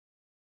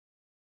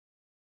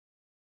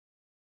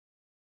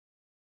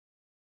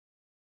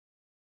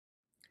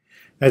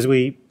As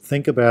we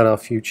think about our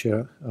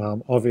future,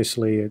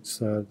 obviously it's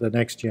the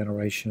next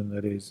generation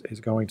that is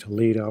going to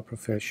lead our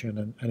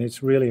profession, and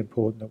it's really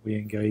important that we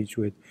engage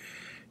with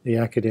the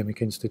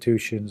academic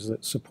institutions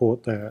that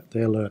support their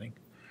learning.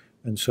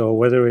 And so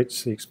whether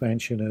it's the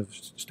expansion of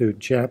student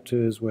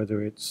chapters,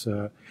 whether it's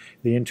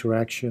the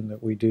interaction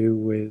that we do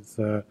with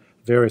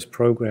various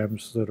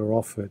programs that are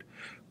offered,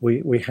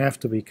 we have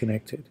to be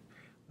connected.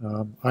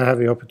 I have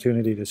the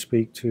opportunity to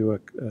speak to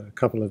a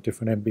couple of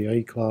different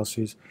MBA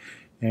classes,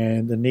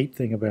 and the neat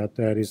thing about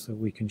that is that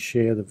we can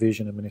share the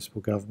vision of municipal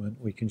government,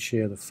 we can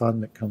share the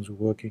fun that comes with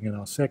working in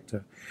our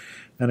sector.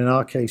 And in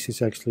our case,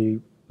 it's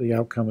actually, the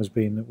outcome has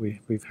been that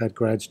we've had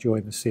grads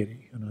join the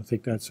city, and I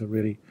think that's a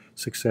really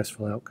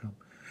successful outcome.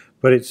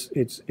 But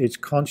it's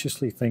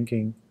consciously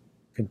thinking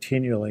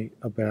continually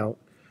about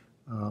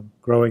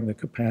growing the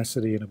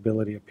capacity and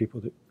ability of people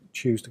that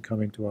choose to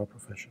come into our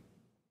profession.